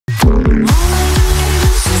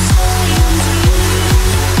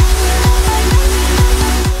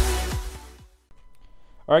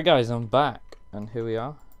Alright guys, I'm back, and here we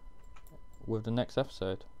are with the next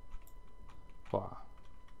episode. Wow.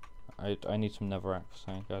 I need some netherrack for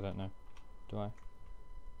something, I don't know. Do I?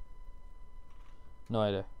 No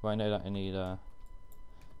idea. Well, I know that I need to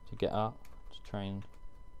get up to try and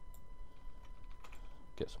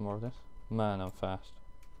get some more of this. Man, I'm fast.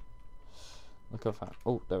 Look how fast.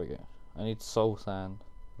 Oh, there we go. I need soul sand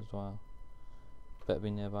as well. Better be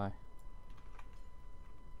nearby.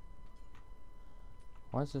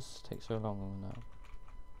 Why does this take so long now?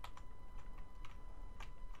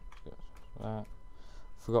 That.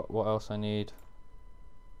 Forgot what else I need.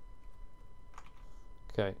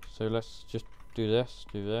 Okay, so let's just do this,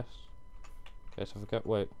 Okay, so forget,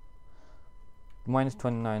 wait. Minus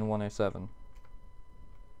 29, 107.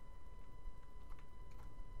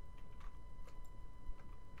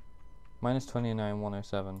 Minus 29,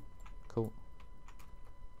 107. Cool.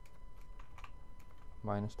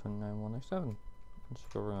 Minus 29, 107. Just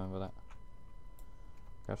gotta remember that.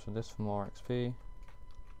 Go for this for more XP.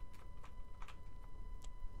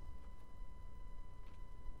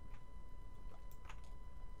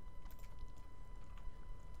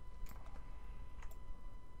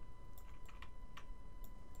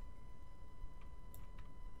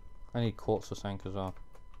 I need quartz for Sank as well,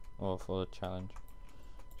 or for the challenge,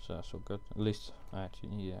 so that's all good. At least I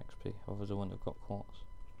actually need XP, otherwise I wouldn't have got quartz.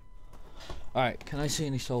 Alright, can I see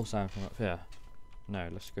any soul sand from up here? No,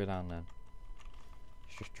 let's go down then.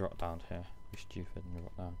 Let's just drop down here. Be stupid and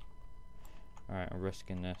drop down. Alright, I'm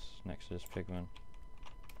risking this next to this pigman.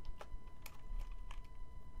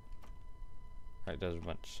 Right, there's a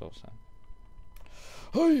bunch of soul sand.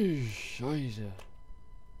 Hey, Scheiße.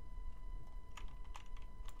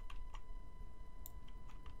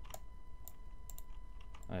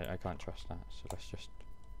 I can't trust that, so let's just...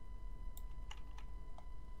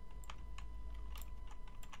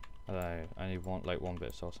 I need one bit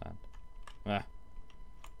of soul sand. Ah.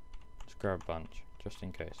 Let's grab a bunch, just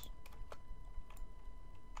in case.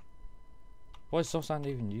 What is soul sand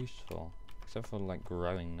even used for? Except for like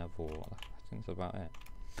growing netherwort, I think that's about it.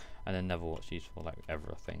 And then netherwort's used for like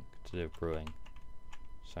everything to do with brewing.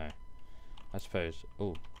 So, I suppose,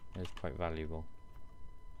 oh, it's quite valuable.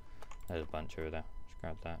 There's a bunch over there.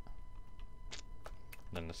 Grab that.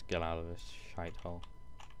 Then let's get out of this shite hole.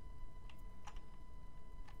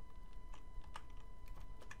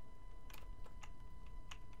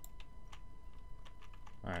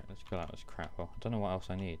 Alright, let's get out of this crap hole. I don't know what else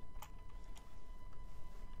I need.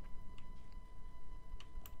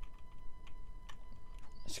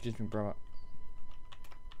 Excuse me, bro.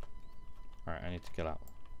 Alright, I need to get out.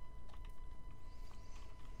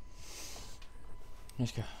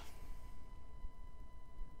 Let's go.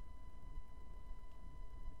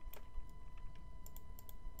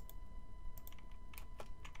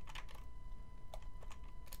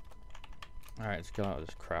 Alright, let's get out of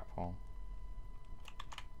this crap hole.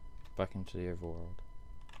 Back into the overworld.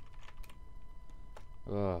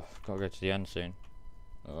 Ugh, gotta go to the end soon.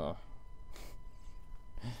 Ugh.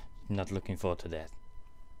 Not looking forward to that.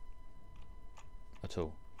 At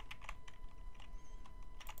all.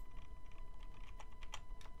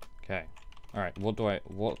 Okay. Alright, what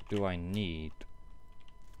do I need?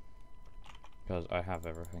 Because I have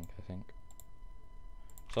everything, I think.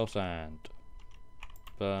 Soul sand.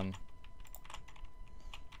 Block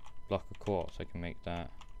of quartz, I can make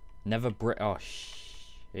that. Never brick. Oh,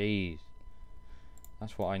 jeez.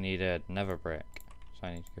 That's what I needed. Never brick. So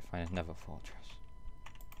I need to go find a nether fortress.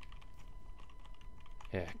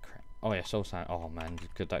 Yeah, crap. Oh yeah, soul sand. Oh man,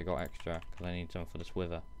 good that I got extra because I need some for this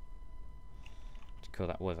wither. To kill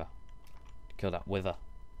that wither.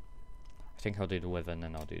 I think I'll do the wither and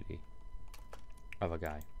then I'll do the other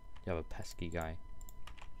guy. The other pesky guy.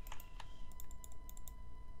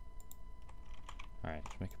 Alright,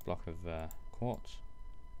 let's make a block of quartz.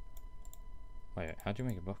 Wait, how do you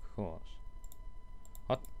make a block of quartz?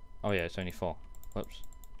 What? Oh yeah, it's only 4. Whoops.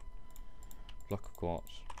 Block of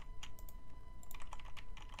quartz.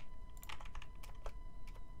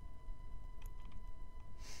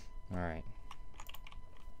 Alright.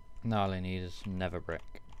 Now all I need is nether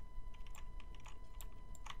brick.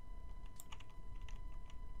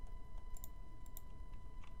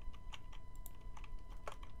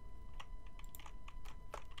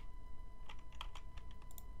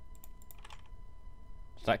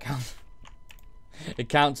 Does that count? It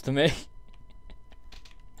counts to me.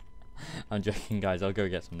 I'm joking, guys. I'll go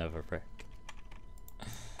get some nether brick.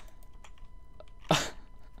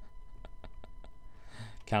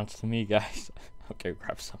 Counts to me, guys. I'll go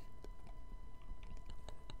grab some.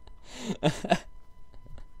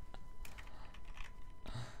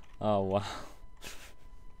 Oh wow.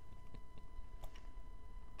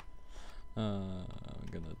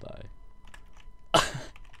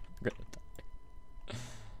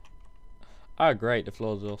 Oh great, the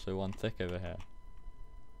floor's also one thick over here.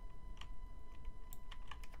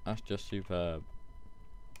 That's just superb.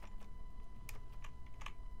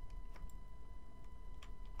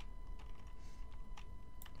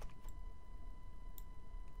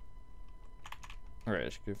 Alright,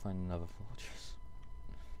 let's go find another fortress.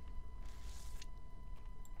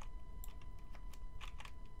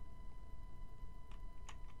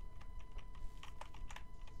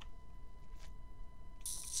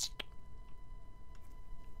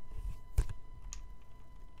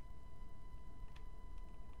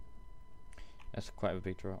 That's quite a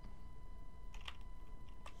big drop.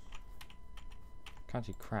 Can't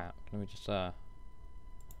see crap. Let me just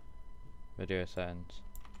video settings.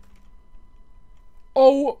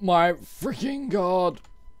 Oh my freaking god!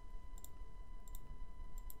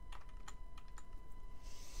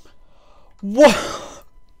 What?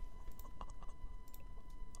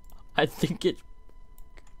 I think it.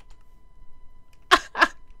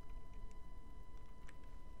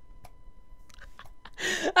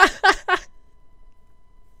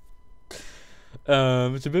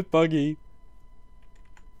 It's a bit buggy.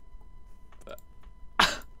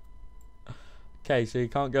 Okay, so you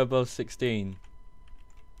can't go above 16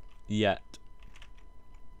 yet.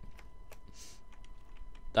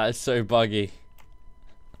 That is so buggy.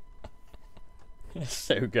 It's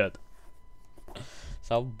so good. It's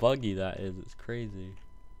how buggy that is. It's crazy.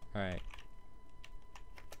 Alright.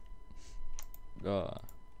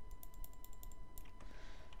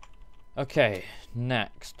 Okay,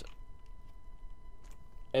 next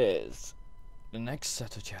is the next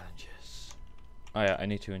set of challenges. Oh yeah, I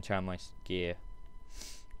need to enchant my gear.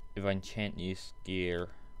 If I enchant use gear,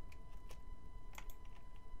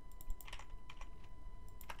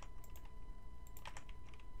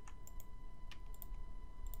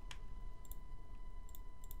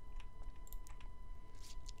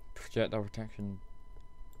 projectile protection.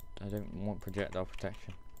 I don't want projectile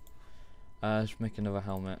protection. Let's make another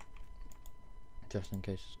helmet, just in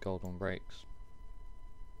case this gold one breaks.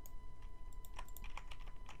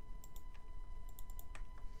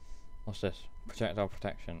 What's this? Projectile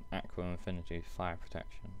protection, aqua infinity, fire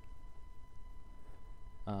protection.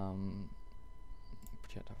 Projectile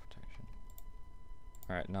protection.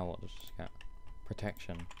 Alright, now what does this get?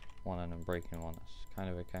 Protection, one and then breaking one. That's kind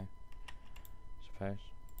of okay, I suppose.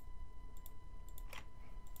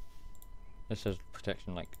 This says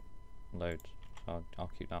protection like loads, so I'll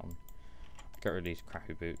keep that one. Get rid of these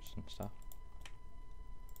crappy boots and stuff.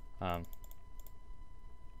 Let's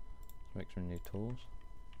make some new tools.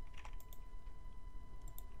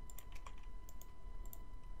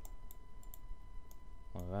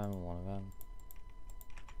 One of them, one of them.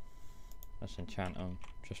 Let's enchant them,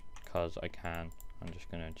 just because I can. I'm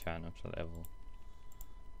just going to enchant them to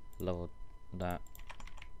level that.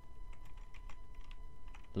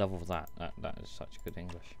 Level that is such good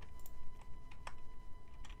English.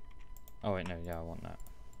 Oh wait, no, yeah, I want that.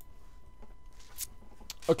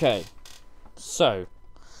 Okay, so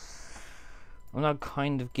I'm now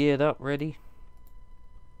kind of geared up, ready.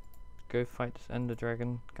 Go fight this Ender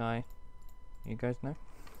Dragon guy. You guys know?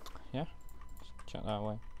 Yeah? Let's check that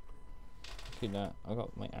away. Keep that. I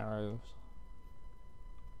got my arrows.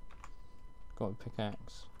 Got my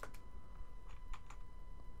pickaxe.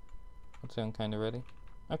 I'd say I'm kind of ready.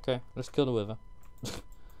 Okay, let's kill the wither.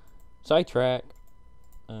 Sidetrack.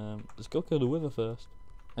 Let's go kill the wither first.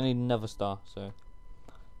 I need another star, so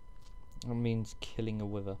that means killing a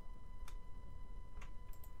wither.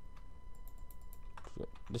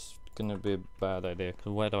 This is gonna be a bad idea,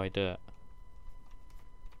 because where do I do it?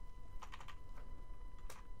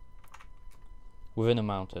 Within a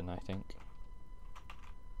mountain, I think.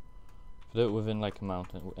 If I do it within like a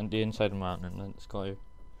mountain, and the inside of a mountain, then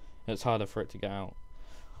it's harder for it to get out.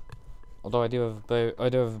 Although I do have a bow, I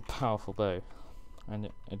do have a powerful bow, and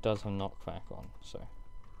it does have knockback on, so.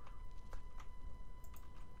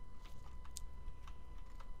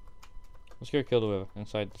 Let's go kill the wither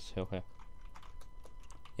inside this hill here.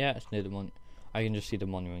 Yeah, it's near the monument. I can just see the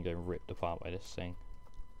monument getting ripped apart by this thing.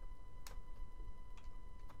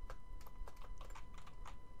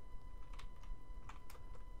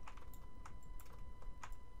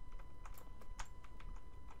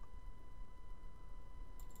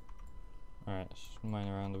 Alright, let's just mine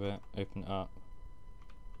around a bit, open it up.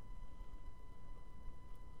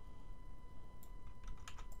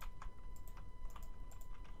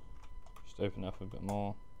 Just open it up a bit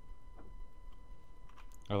more.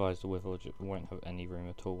 Otherwise the wither won't have any room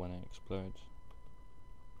at all when it explodes.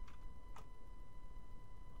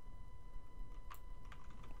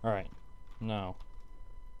 Alright, now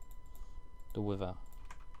the wither.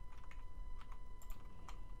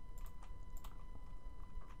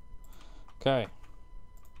 Okay.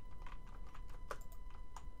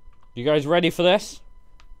 You guys ready for this?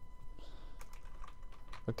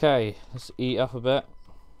 Okay, let's eat up a bit.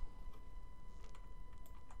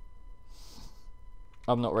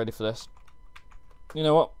 I'm not ready for this. You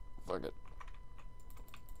know what? Fuck it.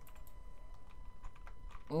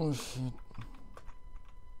 Oh shit.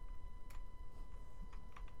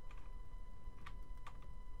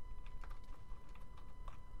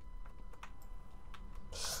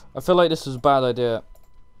 I feel like this is a bad idea.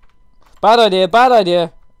 Bad idea, bad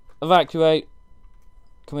idea! Evacuate.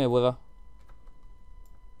 Come here, Wither.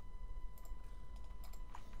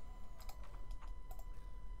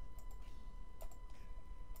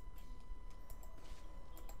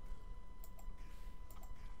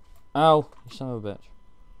 Ow, you son of a bitch.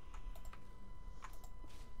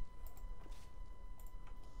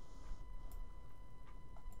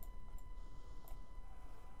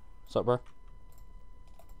 What's up, bro?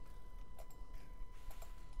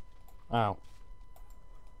 Ow.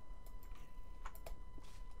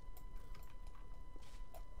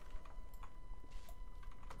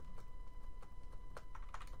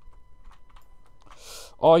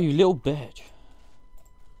 Oh, you little bitch.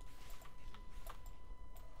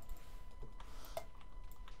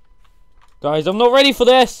 Guys, I'm not ready for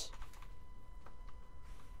this.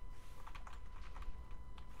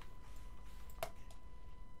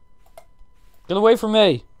 Get away from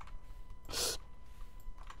me.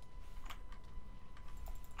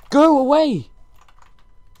 Go away.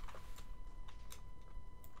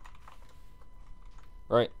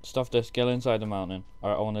 Right, stuff this. Get inside the mountain.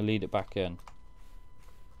 Alright, I want to lead it back in.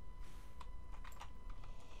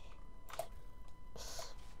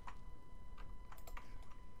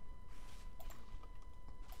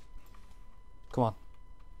 Come on.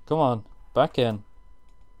 Come on. Back in.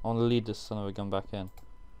 I want to lead this son of a gun back in.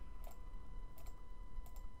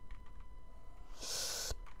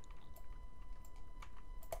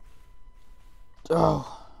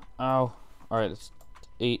 Oh. Ow. Alright, let's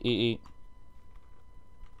eat.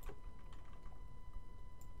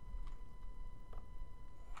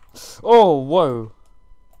 Oh, whoa.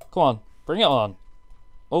 Come on. Bring it on.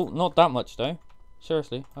 Oh, not that much though.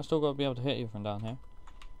 Seriously. I still got to be able to hit you from down here.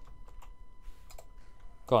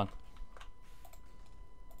 Go on.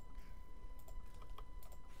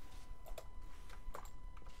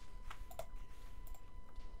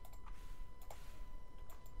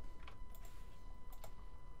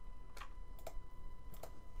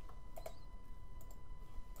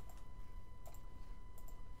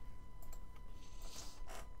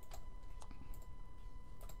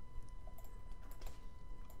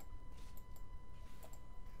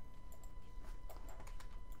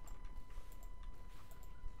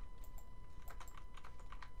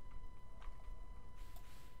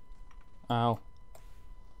 Ow.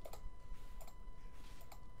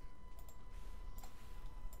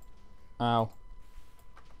 Ow.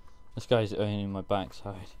 This guy's earning my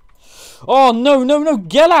backside. Oh, no,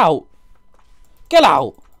 get out! Get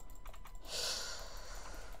out!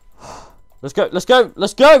 Let's go,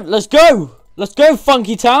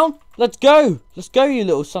 Funky Town! Let's go, you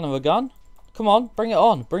little son of a gun. Come on, bring it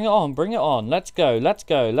on. Let's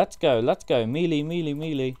go.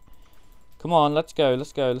 Melee. Come on, let's go.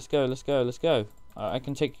 I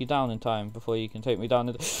can take you down in time before you can take me down.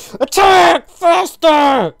 Attack!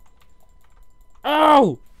 Faster!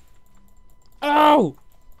 Ow!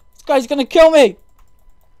 This guy's gonna kill me!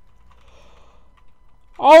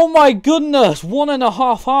 Oh my goodness!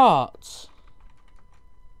 1.5 hearts!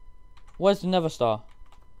 Where's the Nether Star?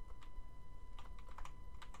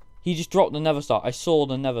 He just dropped the Nether Star. I saw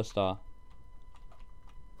the Nether Star.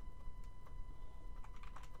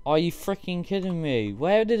 Are you freaking kidding me?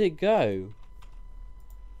 Where did it go?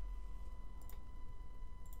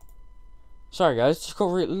 Sorry guys, just got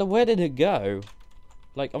where did it go?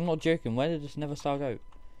 Like, I'm not joking, where did this Nether Star go?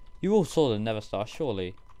 You all saw the Nether Star,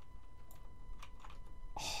 surely.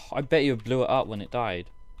 Oh, I bet you blew it up when it died.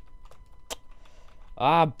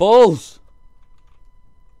 Ah, balls!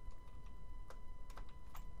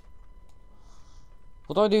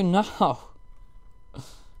 What do I do now?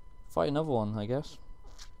 Fight another one, I guess.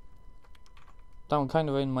 That one kind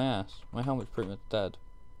of in my ass. My helmet's pretty much dead.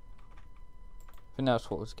 I think that's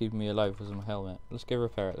what was keeping me alive, was my helmet. Let's go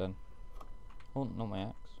repair it then. Oh, not my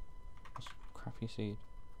axe. That's crappy seed.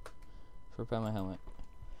 Let's repair my helmet.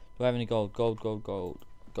 Do I have any gold? Gold.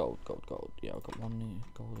 Yeah, I've got one neat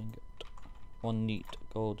gold ingot. One neat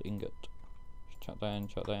gold ingot. Chuck that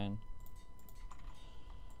in.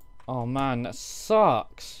 Oh man, that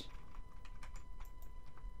sucks.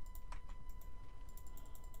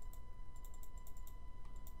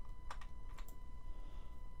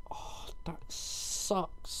 That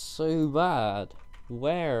sucks so bad.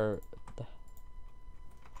 Where?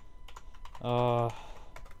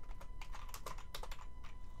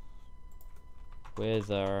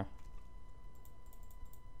 Wither.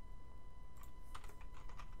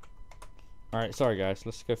 Alright, sorry guys,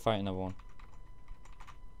 let's go fight another one.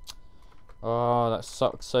 Oh, that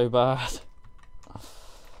sucks so bad.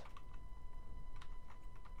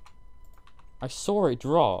 I saw it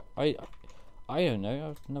drop. I don't know,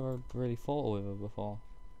 I've never really fought with her before.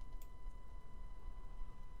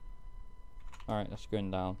 Alright, that's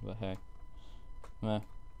going down, but hey. Meh.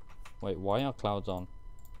 Wait, why are clouds on?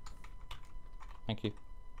 Thank you.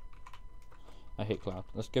 I hate cloud.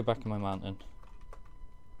 Let's go back in my mountain.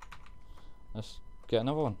 Let's get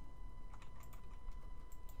another one.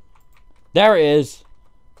 There it is!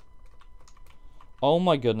 Oh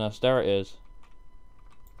my goodness, there it is.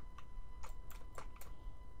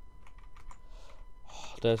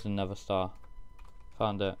 Oh, there's another star.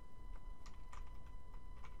 Found it.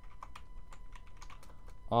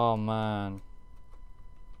 Oh man.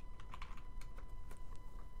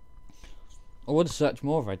 I would have searched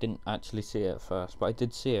more if I didn't actually see it at first, but I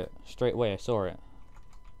did see it. Straight away I saw it.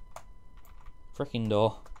 Freaking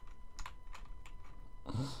door.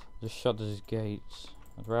 Just shut these gates.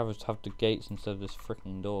 I'd rather have the gates instead of this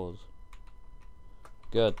freaking doors.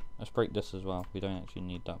 Good. Let's break this as well. We don't actually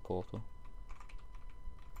need that portal.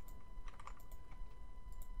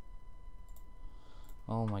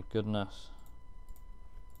 Oh my goodness.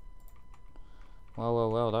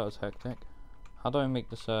 Well, that was hectic. How do I make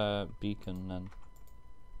this beacon then?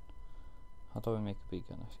 How do I make a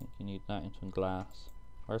beacon? I think you need that and some glass.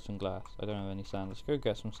 Where's some glass? I don't have any sand. Let's go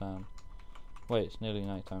get some sand. Wait, it's nearly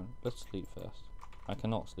night time. Let's sleep first. I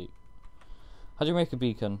cannot sleep. How do you make a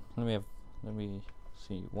beacon? Let me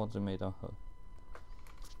see. What's it made of?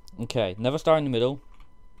 Okay, never start in the middle.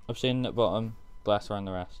 Obsidian at bottom, glass around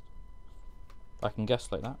the rest. I can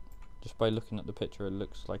guess like that. Just by looking at the picture, it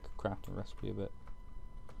looks like a crafting recipe a bit.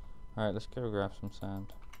 Alright, let's go grab some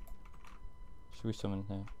sand. Should be some in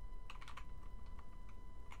here.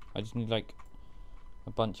 I just need like a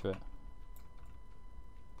bunch of it.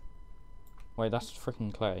 Wait, that's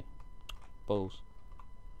freaking clay. Balls.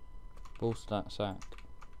 Balls to that sack.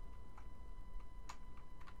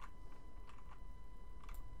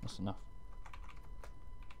 That's enough.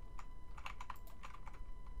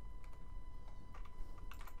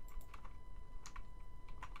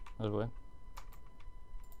 That's weird.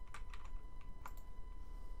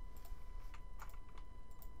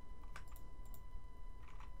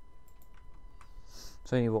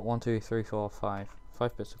 So you got 1, 2, 3, 4, 5.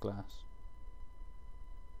 5 bits of glass.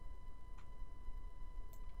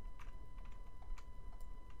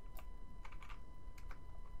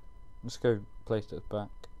 Let's go place it back.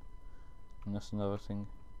 And that's another thing.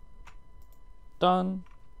 Done!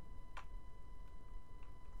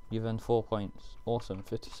 You've earned 4 points. Awesome,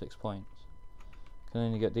 56 points. Can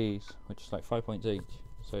only get these, which is like 5 points each.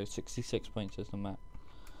 So 66 points is the map.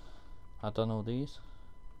 I've done all these.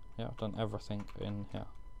 Yeah, I've done everything in here.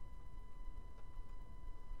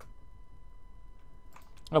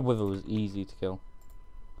 That wither was easy to kill.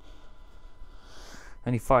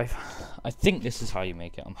 Only 5. I think this is how you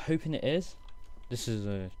make it. I'm hoping it is. This is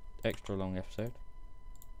a extra long episode.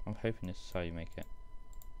 I'm hoping this is how you make it.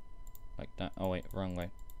 Like that. Oh wait, wrong way.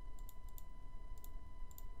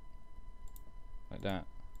 Like that.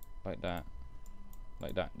 Like that.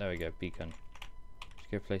 Like that. There we go. Beacon. Let's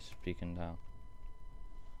go place this beacon down.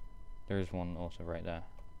 There is one also right there.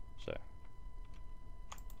 So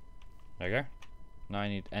there we go. Now I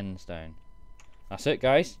need end stone. That's it,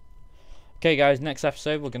 guys. Okay, guys. Next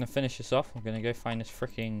episode, we're gonna finish this off. We're gonna go find this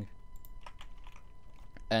freaking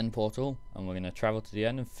end portal, and we're gonna travel to the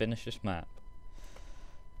end and finish this map.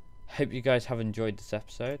 Hope you guys have enjoyed this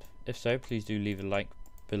episode. If so, please do leave a like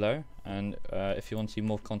below, and if you want to see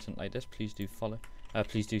more content like this, please do follow.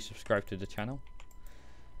 Please do subscribe to the channel.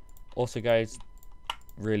 Also, guys,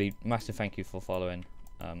 really massive thank you for following.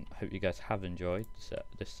 Hope you guys have enjoyed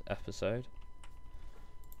this episode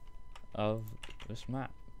of this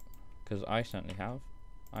map, because I certainly have.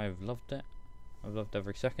 I've loved it. I've loved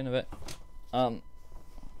every second of it.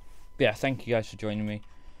 Yeah, thank you guys for joining me,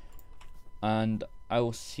 and I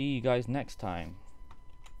will see you guys next time.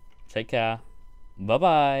 Take care. Bye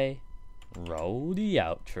bye. Roll the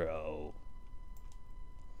outro.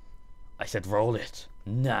 I said roll it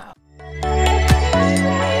now.